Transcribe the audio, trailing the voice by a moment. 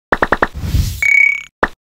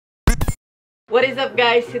What is up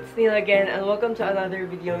guys, it's Neil again and welcome to another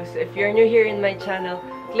video. So if you're new here in my channel,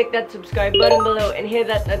 click that subscribe button below and hit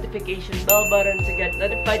that notification bell button to get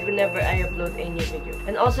notified whenever I upload a new video.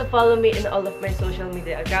 And also follow me in all of my social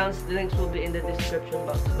media accounts. The links will be in the description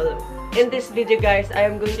box below. In this video guys, I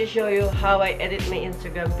am going to show you how I edit my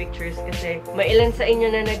Instagram pictures kasi mailan sa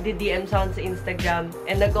inyo na nagdi-DM sa akin sa Instagram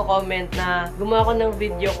and nagko-comment na gumawa ko ng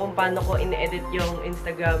video kung paano ko in-edit yung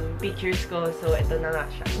Instagram pictures ko. So ito na nga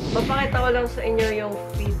siya. Papakita ko lang sa inyo yung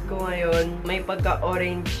feed ko ngayon. May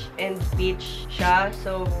pagka-orange and peach siya.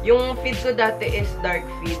 So yung feed ko dati is dark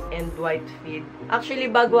feed and white feed.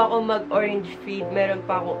 Actually, bago ako mag-orange feed, meron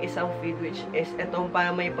pa akong isang feed which is itong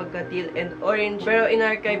parang may pagka-teal and orange. Pero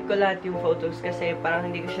in-archive ko lahat yung photos kasi parang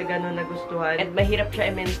hindi ko siya ganun nagustuhan and mahirap siya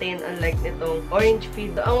i-maintain unlike nitong orange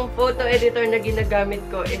feed. Ang photo editor na ginagamit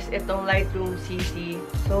ko is itong Lightroom CC.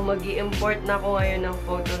 So mag-i-import na ako ngayon ng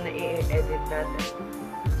photo na i-edit natin.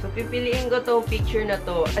 So, pipiliin ko tong picture na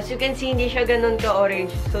to. As you can see, hindi siya ganun ka-orange.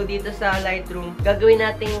 So, dito sa Lightroom, gagawin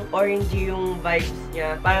nating orangey yung vibes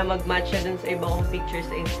niya para mag-match siya dun sa iba kong pictures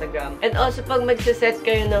sa Instagram. And also, pag magsaset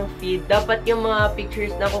kayo ng feed, dapat yung mga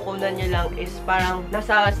pictures na kukunan nyo lang is parang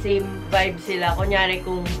nasa same vibe sila. Kunyari,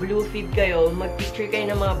 kung blue feed kayo, mag-picture kayo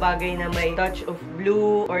ng mga bagay na may touch of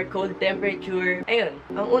blue or cold temperature. Ayun.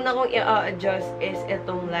 Ang una kong i-adjust is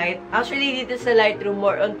itong light. Actually, dito sa Lightroom,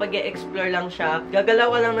 more on pag-i-explore lang siya. Gagalaw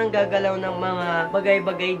ka lang ng gagalaw ng mga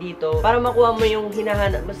bagay-bagay dito para makuha mo yung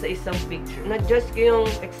hinahanap mo sa isang picture. Na-adjust ko yung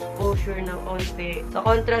exposure ng onte. Sa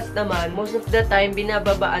contrast naman, most of the time,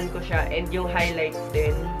 binababaan ko siya and yung highlights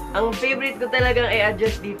din. Ang favorite ko talagang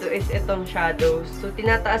i-adjust dito is itong shadows. So,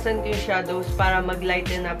 tinataasan ko yung shadows para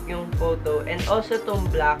mag-lighten up yung photo. And also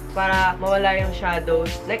itong black para mawala yung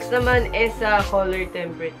shadows. Next naman is color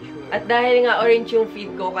temperature. At dahil nga orange yung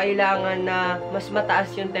feed ko, kailangan na mas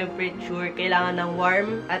mataas yung temperature. Kailangan ng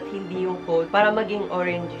warm at hindi yung cold para maging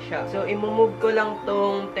orange siya. So, imumove ko lang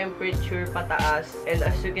tong temperature pataas. And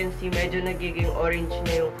as you can see, medyo nagiging orange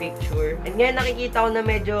na yung picture. And ngayon nakikita ko na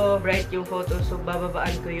medyo bright yung photo. So,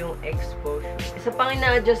 bababaan ko yung exposure. Isa pang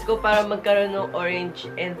ina-adjust ko para magkaroon ng orange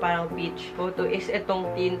and parang peach photo is itong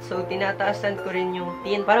tint. So, tinataasan ko rin yung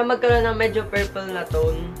tint para magkaroon ng medyo purple na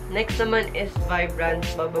tone. Next naman is vibrant.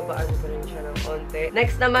 Bababaan ko rin siya ng konti.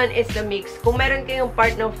 Next naman is the mix. Kung meron kayong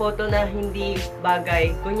part ng photo na hindi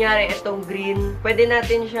bagay, kunyari itong green, pwede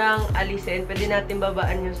natin siyang alisin, pwede natin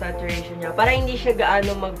babaan yung saturation niya para hindi siya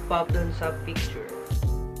gaano mag-pop dun sa picture.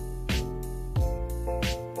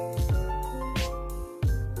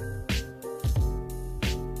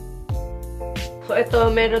 So, ito,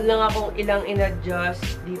 meron lang akong ilang in-adjust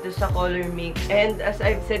dito sa color mix. And as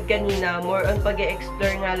I've said kanina, more on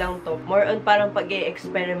pag-e-explore nga lang to. More on parang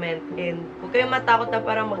pag-e-experiment. And huwag kayong matakot na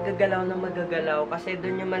parang magagalaw na magagalaw. Kasi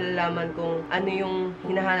doon nyo malalaman kung ano yung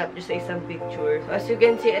hinahanap nyo sa isang picture. So, as you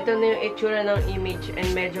can see, ito na yung itsura ng image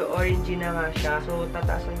and medyo orangey na nga siya. So,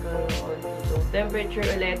 tataasan ko lang on dito. Temperature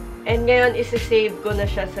ulit. And ngayon, isa-save ko na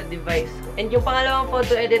siya sa device ko. And yung pangalawang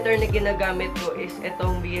photo editor na ginagamit ko is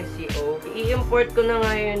itong VSCO. I-import ko na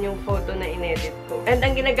ngayon yung photo na inedit ko. And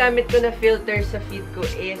ang ginagamit ko na filter sa feed ko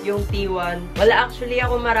is yung T1. Wala actually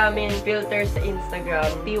ako maraming filter sa Instagram.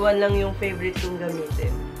 T1 lang yung favorite kong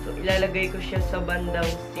gamitin. So, ilalagay ko siya sa bandang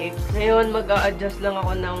 6. Ngayon, mag-a-adjust lang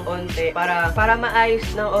ako ng onte para maayos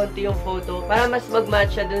ng onte yung photo. Para mas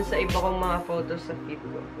mag-match siya dun sa iba kong mga photos sa feed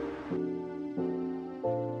ko.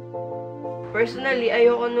 Personally,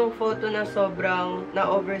 ayoko nung photo na sobrang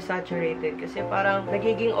na-oversaturated kasi parang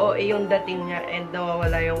nagiging OA yung dating niya and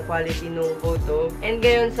nawawala yung quality nung photo. And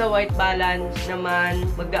ngayon sa white balance naman,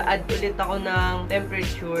 mag-a-add ulit ako ng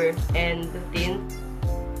temperature and tint.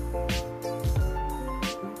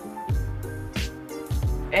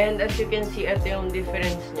 And as you can see, ito yung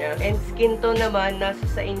difference niya. And skin tone naman, nasa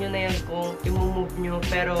sa inyo na yan kung i-move nyo.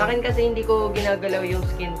 Pero sa akin kasi hindi ko ginagalaw yung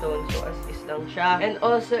skin tone. So, as is lang siya. And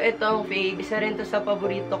also, itong fade. Isa rin to sa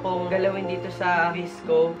paborito kong galawin dito sa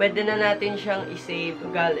Visco. Pwede na natin siyang i-save to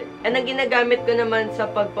gallery. And ang ginagamit ko naman sa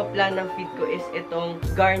pagpa-plan ng feed ko is itong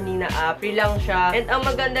Garni na app. Free lang siya. And ang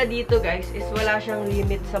maganda dito guys is wala siyang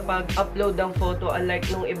limit sa pag-upload ng photo unlike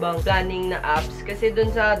nung ibang planning na apps. Kasi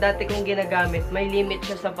dun sa dati kong ginagamit, may limit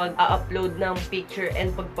siya sa pag-upload ng picture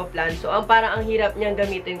and pagpa-plan. So, parang ang hirap niyang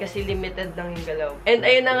gamitin kasi limited lang yung galaw. And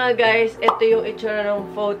ayun na nga guys, ito yung itsura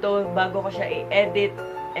ng photo bago ko siya i-edit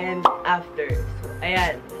and after. So,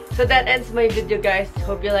 ayan. So, that ends my video guys.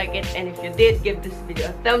 Hope you like it. And if you did, give this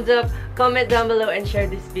video a thumbs up, comment down below, and share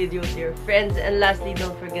this video to your friends. And lastly,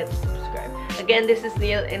 don't forget to subscribe. Again, this is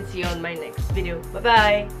Neil and see you on my next video.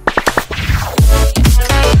 Bye-bye!